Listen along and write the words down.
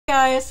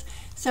Guys,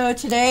 so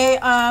today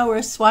we're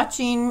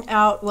swatching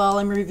out, well,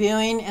 I'm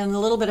reviewing and a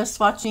little bit of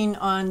swatching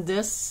on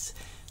this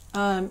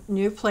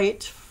new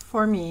plate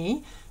for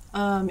me.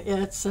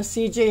 It's a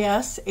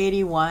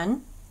CJS-81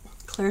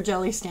 clear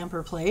jelly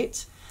stamper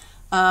plate,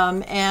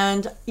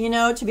 and you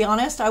know, to be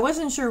honest, I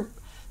wasn't sure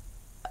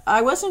how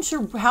I was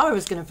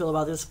going to feel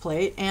about this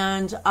plate,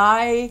 and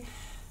I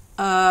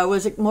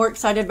was more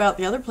excited about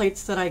the other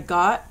plates that I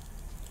got,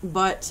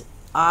 but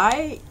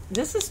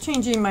this is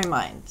changing my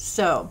mind.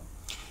 So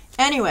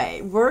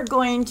anyway, we're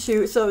going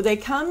to, so they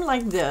come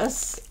like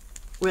this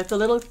with a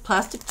little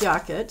plastic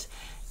jacket,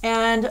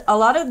 and a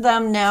lot of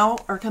them now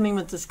are coming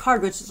with this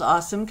card, which is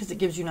awesome because it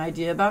gives you an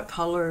idea about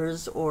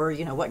colors or,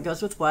 you know, what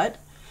goes with what,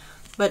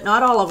 but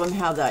not all of them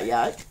have that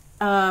yet.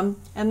 And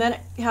then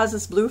it has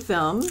this blue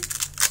film,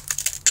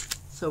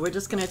 so we're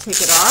just going to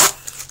take it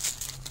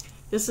off.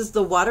 This is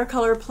the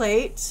watercolor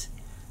plate,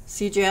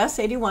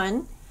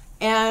 CJS-81,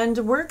 and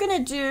we're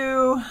going to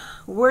do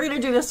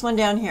this one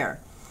down here.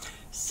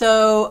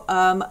 So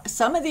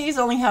some of these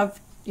only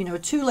have, you know,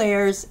 2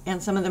 layers,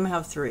 and some of them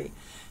have 3.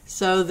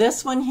 So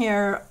this one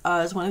here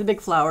is one of the big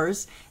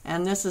flowers,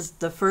 and this is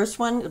the first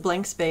one, the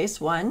blank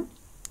space, 1,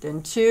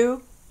 then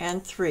 2,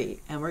 and 3,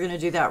 and we're going to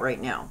do that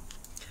right now.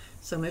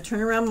 So I'm going to turn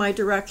around my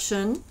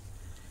direction,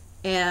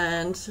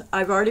 and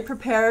I've already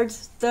prepared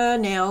the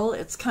nail.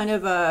 It's kind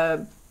of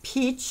a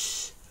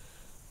peach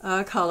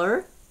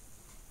color,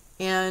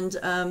 and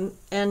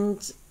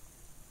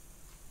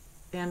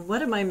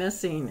what am I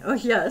missing? Oh,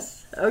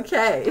 yes.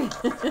 Okay.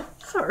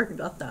 Sorry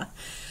about that.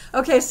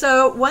 Okay,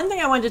 so one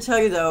thing I wanted to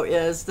tell you, though,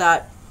 is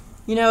that,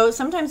 you know,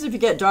 sometimes if you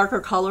get darker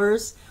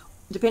colors,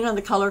 depending on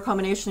the color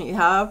combination that you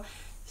have,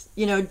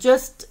 you know,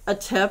 just a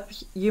tip,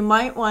 you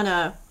might want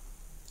to,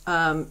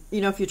 you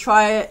know, if you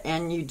try it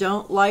and you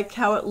don't like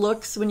how it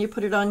looks when you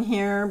put it on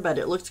here, but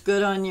it looks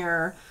good on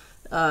your,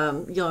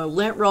 you know,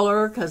 lint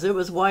roller because it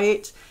was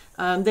white,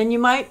 then you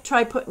might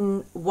try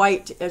putting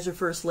white as your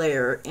first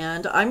layer.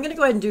 And I'm going to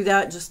go ahead and do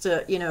that just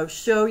to, you know,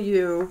 show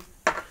you,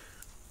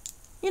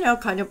 you know,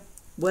 kind of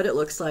what it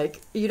looks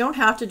like. You don't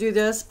have to do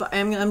this, but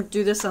I'm going to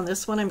do this on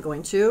this one. I'm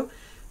going to.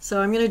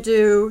 So I'm going to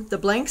do the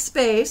blank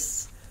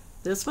space,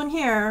 this one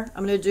here,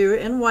 I'm going to do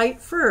in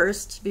white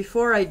first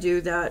before I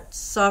do that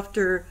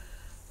softer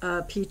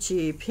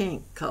peachy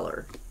pink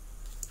color,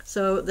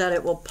 so that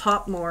it will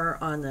pop more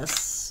on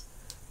this,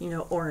 you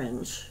know,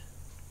 orange.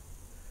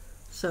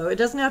 So it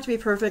doesn't have to be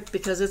perfect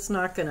because it's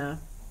not gonna,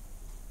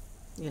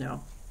 you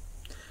know.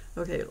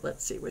 Okay,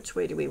 let's see, which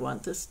way do we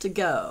want this to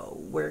go?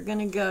 We're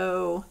gonna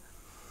go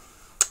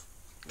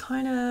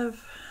kind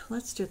of,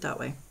 let's do it that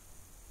way.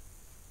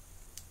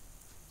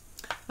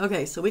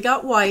 Okay, so we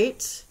got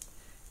white,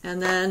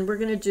 and then we're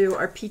gonna do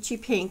our peachy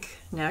pink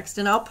next,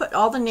 and I'll put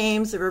all the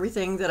names of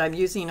everything that I'm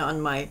using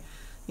on my,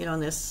 you know, on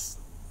this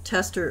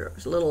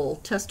little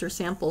tester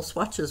sample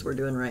swatches we're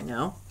doing right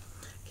now.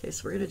 Okay,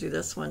 so we're gonna do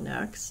this one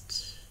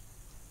next.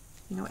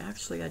 You know,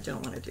 actually, I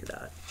don't want to do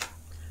that.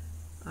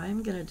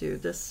 I'm going to do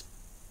this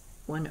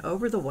one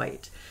over the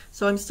white.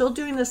 So I'm still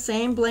doing the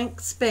same blank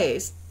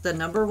space, the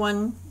number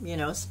 1, you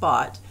know,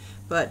 spot,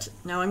 but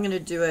now I'm going to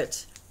do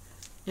it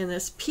in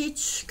this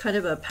peach, kind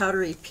of a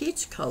powdery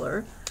peach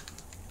color,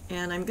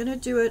 and I'm going to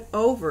do it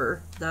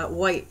over that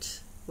white,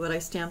 what I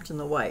stamped in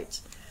the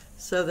white,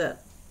 so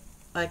that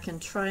I can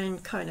try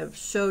and kind of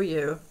show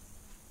you,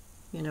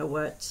 you know,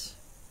 what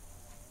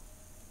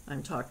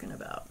I'm talking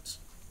about.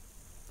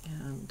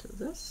 And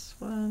this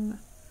one,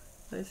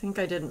 I think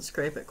I didn't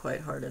scrape it quite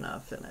hard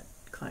enough, and it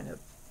kind of,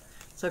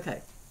 it's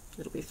okay,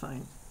 it'll be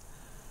fine.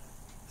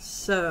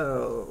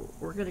 So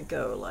we're going to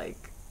go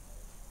like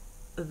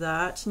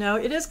that. Now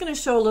it is going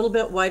to show a little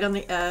bit white on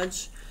the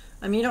edge.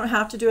 I mean, you don't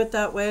have to do it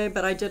that way,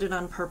 but I did it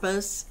on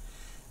purpose.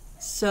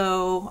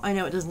 So I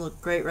know it doesn't look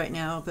great right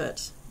now,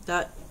 but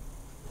that,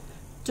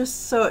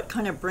 just so it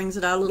kind of brings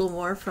it out a little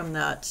more from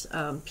that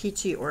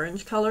peachy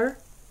orange color.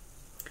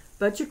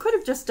 But you could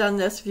have just done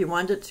this if you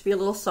wanted it to be a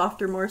little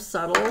softer, more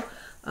subtle.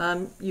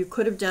 You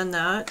could have done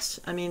that.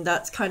 I mean,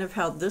 that's kind of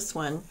how this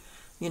one,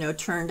 you know,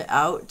 turned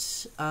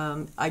out.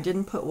 I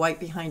didn't put white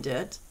behind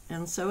it,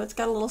 and so it's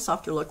got a little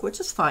softer look, which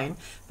is fine.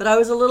 But I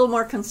was a little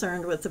more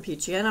concerned with the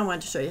peachy, and I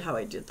wanted to show you how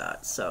I did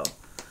that. So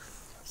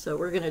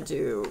we're going to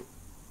do,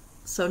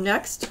 so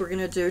next we're going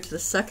to do to the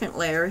second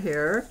layer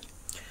here,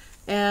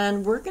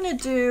 and we're going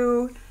to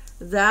do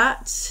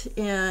that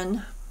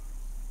in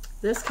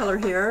this color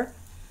here.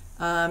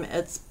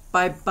 It's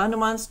by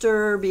Bundle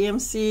Monster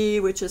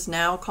BMC, which is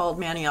now called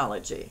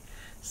Maniology.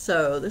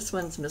 So this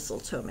one's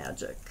Mistletoe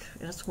Magic,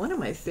 and it's one of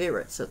my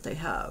favorites that they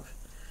have.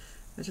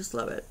 I just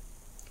love it.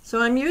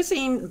 So I'm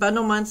using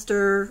Bundle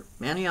Monster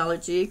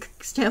Maniology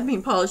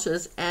stamping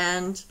polishes,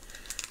 and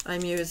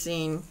I'm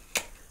using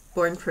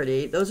Born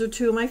Pretty. Those are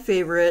 2 of my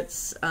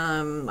favorites.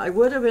 I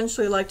would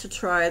eventually like to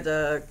try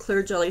the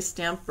Clear Jelly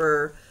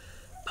Stamper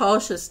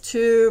polishes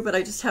too, but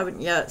I just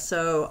haven't yet,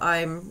 so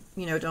I'm,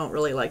 you know, don't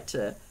really like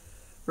to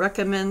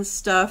recommend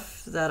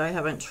stuff that I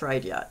haven't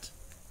tried yet.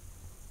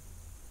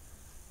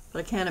 but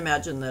I can't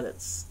imagine that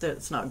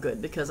it's not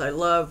good, because I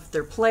love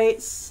their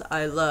plates.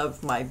 I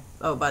love my,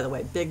 oh, by the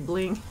way, Big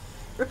Bling.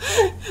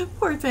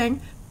 Poor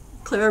thing.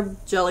 Clear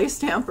jelly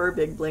stamper,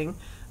 Big Bling.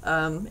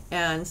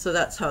 And so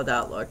that's how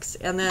that looks.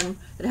 And then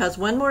it has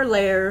one more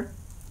layer,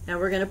 and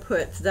we're going to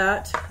put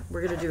that,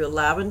 we're going to do a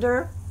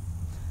lavender.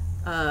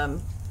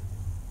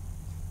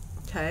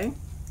 Okay.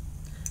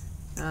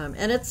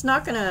 And it's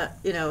not going to,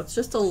 you know, it's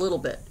just a little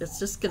bit. It's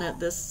just going to,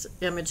 this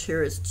image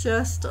here is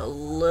just a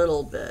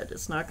little bit.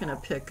 It's not going to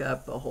pick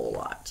up a whole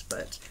lot.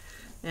 But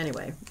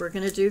anyway, we're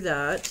going to do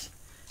that.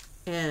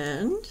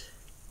 And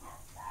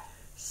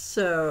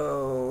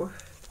so,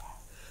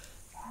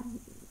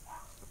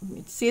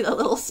 you see the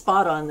little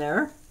spot on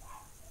there.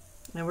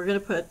 And we're going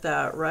to put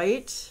that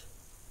right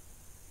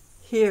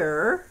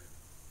here,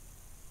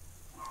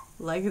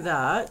 like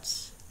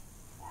that.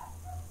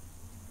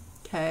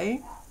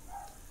 Okay.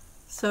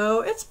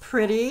 So it's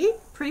pretty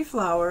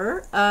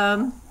flower.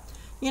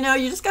 You know,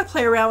 you just got to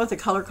play around with the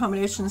color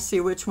combinations,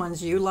 see which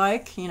ones you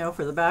like, you know,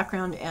 for the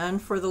background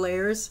and for the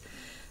layers.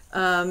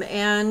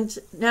 And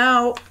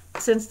now,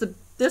 since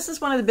this is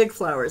one of the big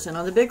flowers, and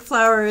on the big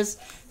flowers,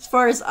 as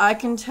far as I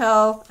can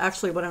tell,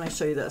 actually, why don't I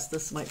show you this?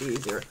 This might be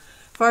easier.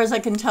 As far as I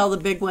can tell, the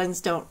big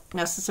ones don't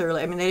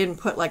necessarily, I mean, they didn't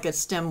put like a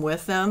stem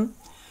with them.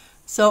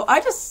 So I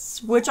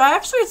just,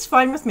 it's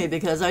fine with me,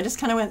 because I just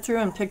kind of went through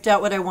and picked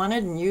out what I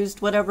wanted and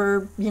used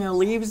whatever, you know,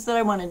 leaves that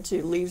I wanted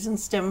to, leaves and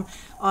stem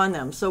on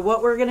them. So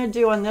what we're going to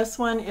do on this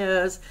one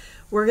is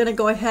we're going to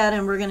go ahead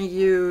and we're going to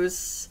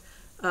use,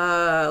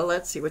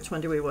 let's see, which one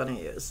do we want to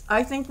use?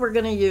 I think we're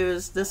going to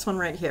use this one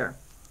right here.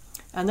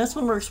 And this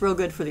one works real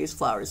good for these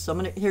flowers. So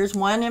here's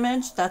one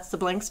image, that's the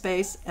blank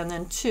space, and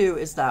then two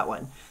is that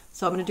one.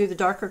 So I'm going to do the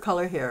darker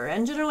color here.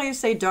 And generally you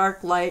say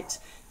dark, light,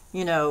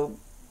 you know,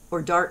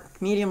 or dark,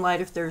 medium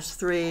light if there's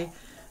 3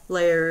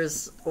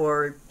 layers,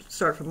 or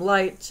start from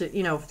light to,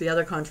 you know, the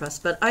other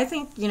contrast. But I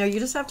think, you know, you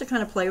just have to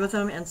kind of play with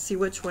them and see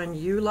which one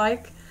you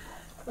like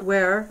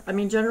where. I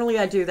mean, generally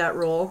I do that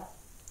rule,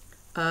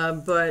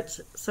 but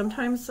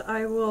sometimes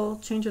I will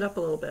change it up a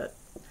little bit.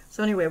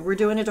 So anyway, we're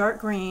doing a dark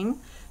green,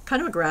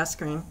 kind of a grass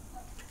green.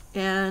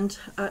 And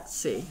let's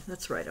see,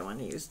 that's right, I want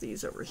to use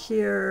these over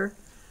here.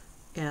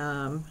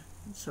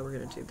 So we're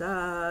going to do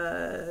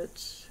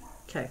that.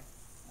 Okay.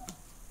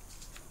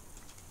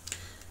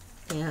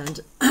 And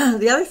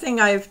the other thing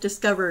I've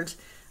discovered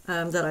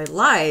that I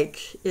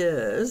like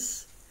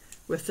is,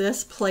 with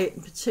this plate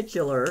in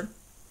particular,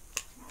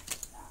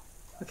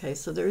 okay,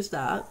 so there's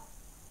that.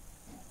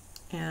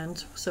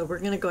 And so we're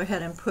going to go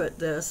ahead and put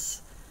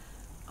this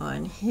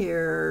on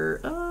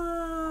here,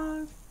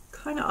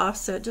 kind of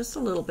offset just a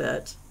little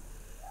bit,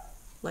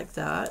 like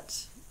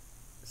that.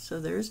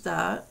 So there's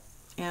that.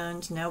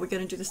 And now we're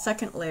going to do the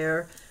second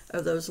layer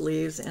of those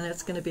leaves, and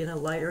it's going to be in a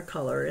lighter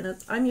color. And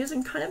I'm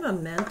using kind of a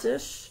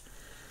mintish,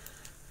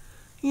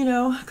 you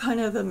know, kind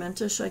of a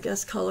mintish, I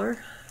guess,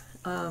 color.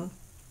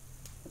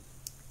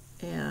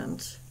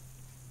 And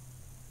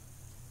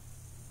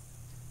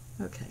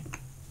okay,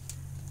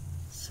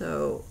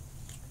 so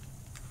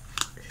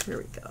here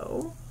we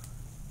go,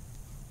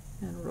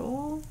 and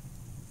roll,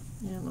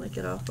 and I'm gonna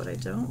get off what I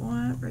don't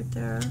want right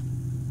there.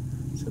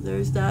 So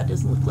there's that,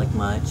 doesn't look like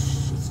much.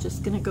 It's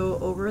just gonna go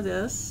over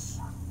this,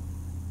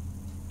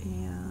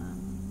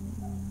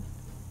 and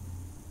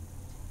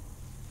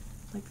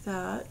like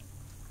that.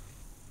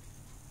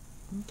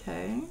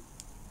 Okay,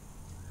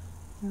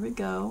 there we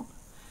go,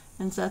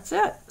 and that's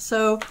it.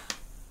 So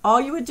all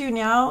you would do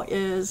now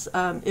is,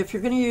 if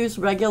you're going to use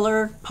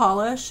regular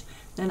polish,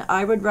 then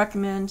I would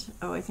recommend,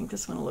 oh, I think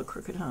this one will look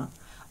crooked, huh?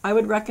 I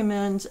would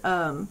recommend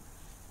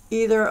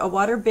either a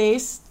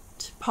water-based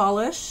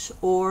polish,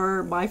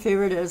 or my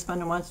favorite is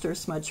Thunder Monster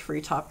Smudge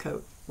Free Top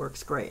Coat,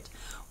 works great,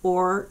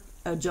 or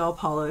a gel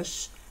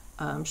polish,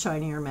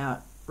 shiny or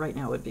matte right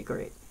now would be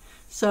great.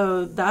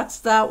 So that's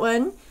that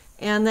one.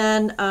 And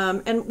then,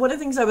 and one of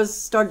the things I was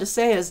starting to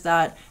say is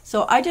that,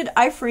 so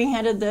I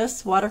freehanded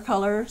this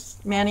watercolor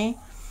mani,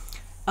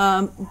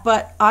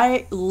 but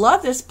I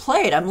love this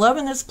plate. I'm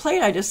loving this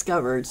plate. I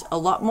discovered a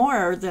lot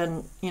more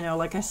than, you know,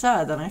 like I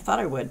said, than I thought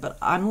I would, but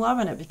I'm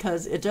loving it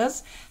because it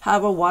does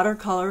have a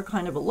watercolor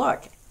kind of a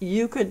look.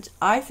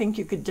 I think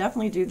you could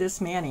definitely do this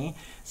mani,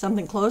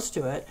 something close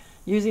to it,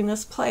 using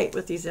this plate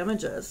with these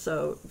images.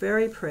 So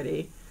very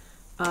pretty.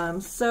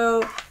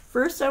 So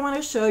first I want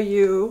to show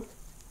you,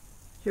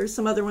 here's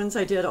some other ones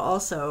I did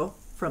also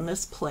from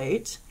this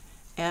plate,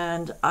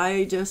 and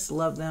I just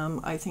love them.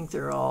 I think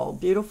they're all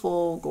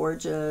beautiful,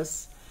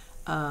 gorgeous,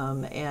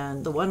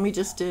 and the one we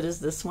just did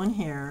is this one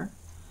here,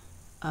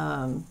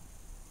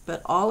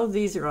 but all of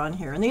these are on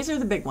here, and these are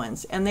the big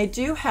ones, and they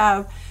do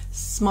have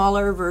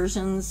smaller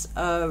versions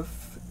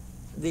of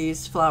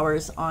these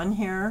flowers on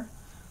here.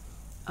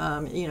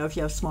 You know, if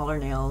you have smaller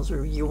nails,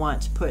 or you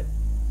want to put,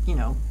 you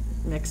know,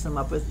 mix them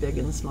up with big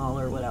and small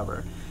or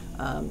whatever,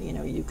 you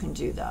know, you can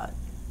do that.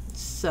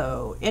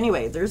 So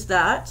anyway, there's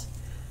that.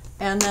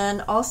 And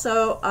then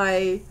also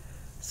I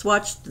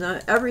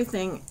swatched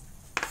everything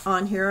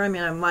on here. I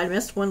mean, I might have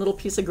missed one little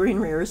piece of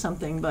greenery or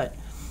something, but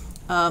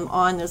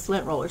on this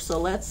lint roller. So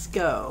let's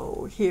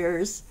go.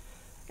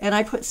 And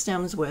I put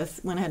stems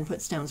went ahead and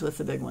put stems with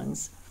the big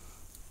ones.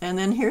 And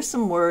then here's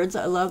some words.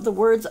 I love the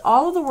words.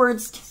 All of the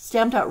words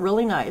stamped out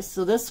really nice.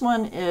 So this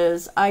one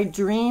is I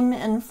Dream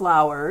in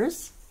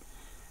Flowers.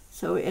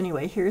 So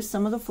anyway, here's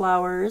some of the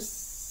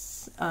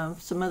flowers,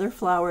 some other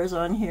flowers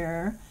on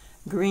here,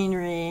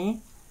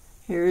 greenery.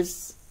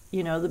 Here's,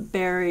 you know, the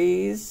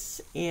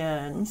berries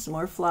and some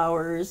more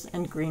flowers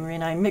and greenery.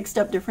 And I mixed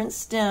up different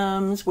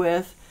stems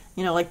with,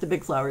 you know, like the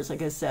big flowers,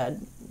 like I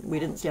said. We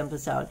didn't stamp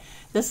this out.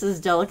 This is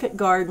Delicate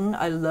Garden.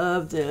 I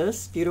love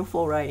this.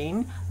 Beautiful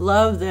writing.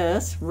 Love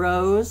this.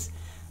 Rose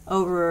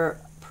over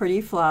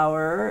pretty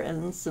flower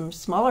and some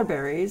smaller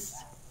berries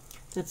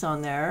that's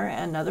on there.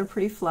 Another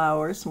pretty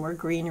flower, some more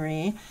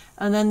greenery.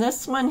 And then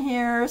this one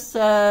here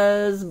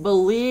says,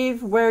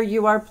 Bloom where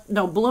you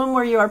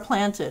are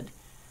planted.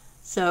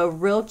 So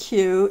real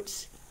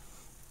cute.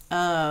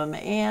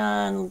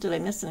 And did I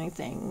miss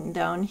anything?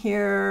 Down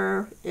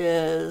here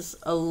is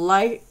a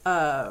life.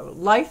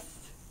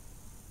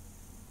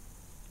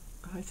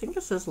 I think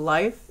it says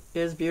Life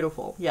is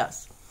Beautiful.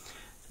 Yes.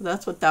 So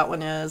that's what that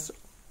one is.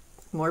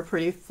 More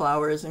pretty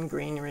flowers and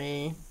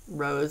greenery.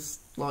 Rose,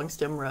 long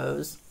stem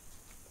rose.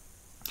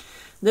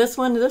 This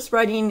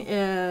writing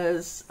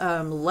is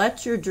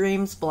Let Your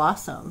Dreams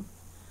Blossom.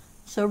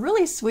 So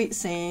really sweet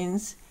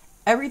scenes.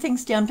 Everything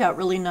stamped out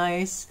really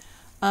nice.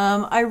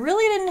 I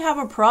really didn't have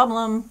a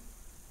problem,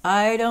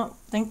 I don't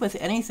think, with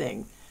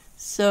anything.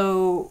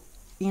 So,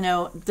 you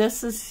know,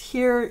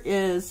 here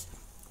is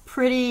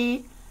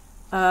pretty,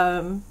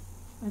 I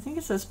think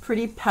it says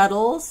Pretty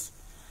Petals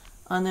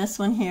on this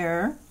one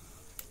here.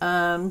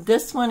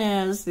 This one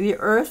is The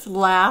Earth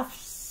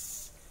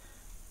Laughs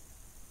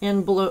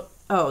in Blue.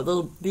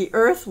 Oh, the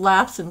Earth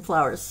Laughs in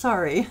Flowers.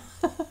 Sorry.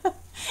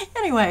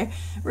 Anyway,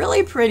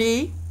 really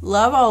pretty.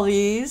 Love all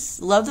these.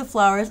 Love the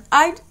flowers.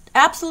 I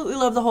absolutely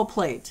love the whole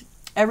plate.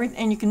 Everything,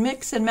 and you can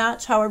mix and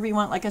match however you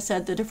want. Like I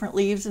said, the different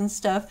leaves and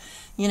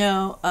stuff. You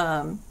know,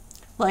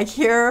 like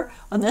here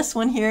on this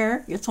one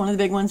here, it's one of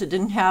the big ones that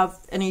didn't have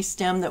any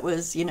stem that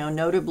was, you know,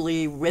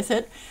 notably with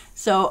it.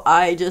 So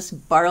I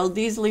just borrowed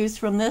these leaves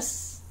from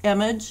this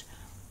image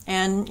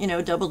and, you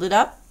know, doubled it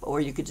up, or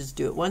you could just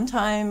do it one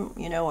time,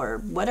 you know, or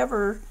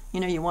whatever,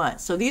 you know, you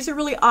want. So these are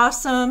really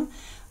awesome.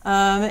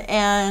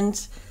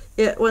 And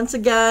once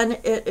again,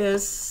 it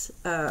is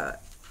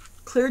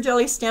Clear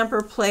Jelly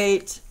Stamper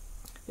Plate.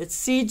 It's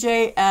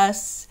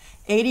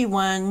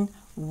CJS-81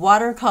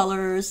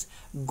 watercolors,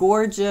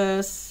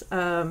 gorgeous.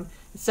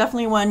 It's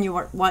definitely one you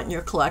want in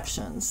your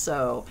collection.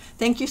 So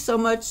thank you so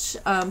much.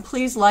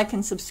 Please like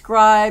and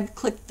subscribe.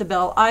 Click the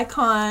bell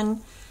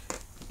icon,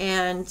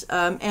 and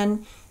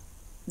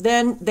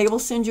then they will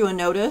send you a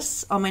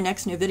notice on my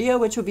next new video,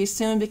 which will be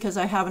soon because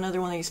I have another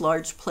one of these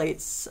large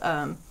plates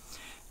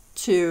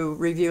to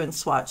review and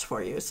swatch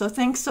for you. So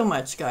thanks so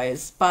much,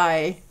 guys.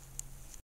 Bye.